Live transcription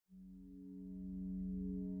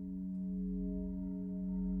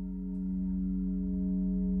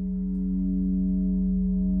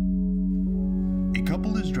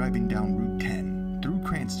couple is driving down Route 10 through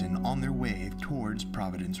Cranston on their way towards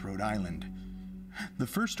Providence, Rhode Island. The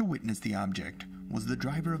first to witness the object was the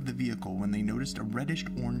driver of the vehicle when they noticed a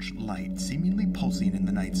reddish-orange light seemingly pulsing in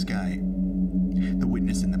the night sky. The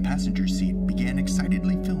witness in the passenger seat began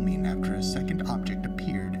excitedly filming after a second object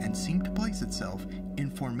appeared and seemed to place itself in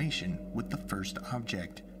formation with the first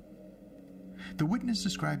object. The witness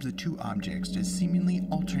describes the two objects as seemingly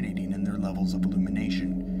alternating in their levels of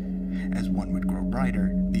illumination. As one would grow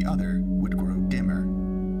brighter, the other would grow dimmer.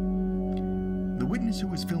 The witness who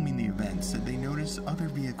was filming the event said they noticed other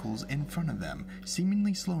vehicles in front of them,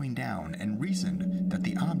 seemingly slowing down, and reasoned that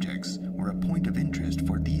the objects were a point of interest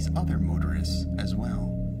for these other motorists as well.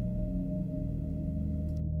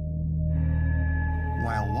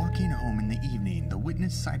 While walking home in the evening, the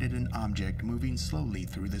witness sighted an object moving slowly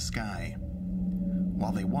through the sky.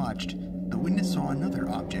 While they watched, the witness saw another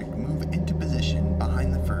object move into position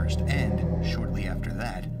behind the first, and, shortly after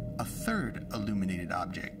that, a third illuminated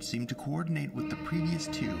object seemed to coordinate with the previous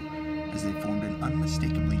two as they formed an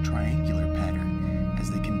unmistakably triangular pattern as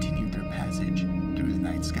they continued their passage through the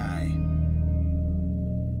night sky.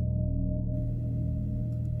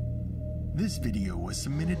 This video was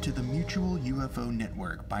submitted to the Mutual UFO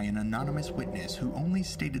Network by an anonymous witness who only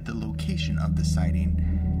stated the location of the sighting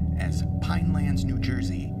as Pinelands, New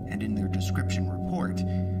Jersey, and in their description report,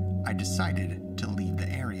 I decided to leave the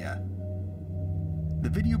area. The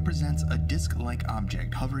video presents a disc-like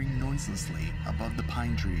object hovering noiselessly above the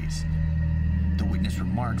pine trees. The witness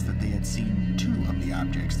remarks that they had seen two of the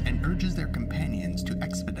objects and urges their companions to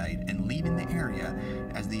expedite in leaving the area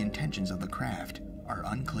as the intentions of the craft are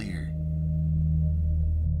unclear.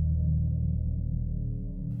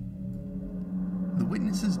 The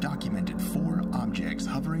witnesses documented 4 objects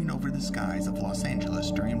hovering over the skies of Los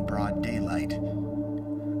Angeles during broad daylight.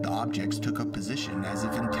 The objects took up position as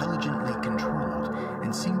if intelligently controlled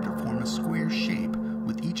and seemed to form a square shape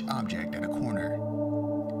with each object at a corner.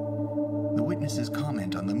 The witnesses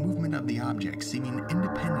comment on the movement of the objects seeming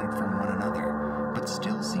independent from one another, but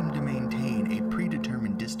still seem to maintain a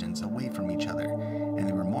predetermined distance away from each other, and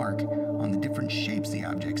they remark on the different shapes the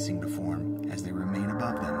objects seem to form as they remain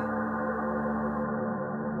above them.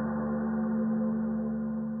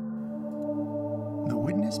 The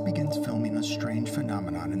witness begins filming a strange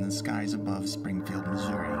phenomenon in the skies above Springfield,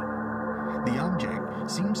 Missouri. The object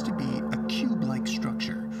seems to be a cube-like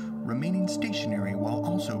structure, remaining stationary while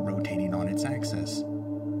also rotating on its axis.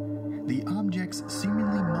 The object's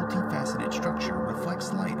seemingly multifaceted structure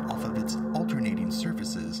reflects light off of its alternating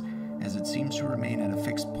surfaces, as it seems to remain at a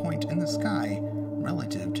fixed point in the sky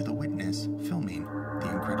relative to the witness filming the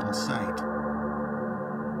incredible sight.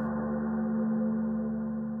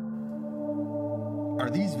 Are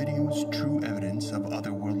these videos true evidence of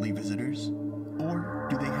otherworldly visitors, or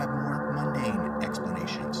do they have more mundane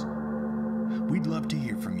explanations? We'd love to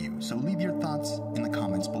hear from you, so leave your thoughts in the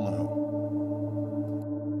comments below.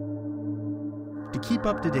 To keep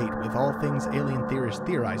up to date with all things alien theorist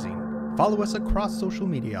theorizing, follow us across social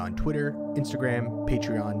media on Twitter, Instagram,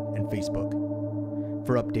 Patreon, and Facebook.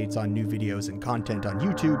 For updates on new videos and content on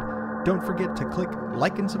YouTube, don't forget to click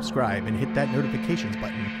like and subscribe and hit that notifications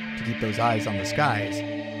button to keep those eyes on the skies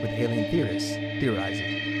with alien theorists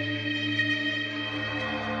theorizing.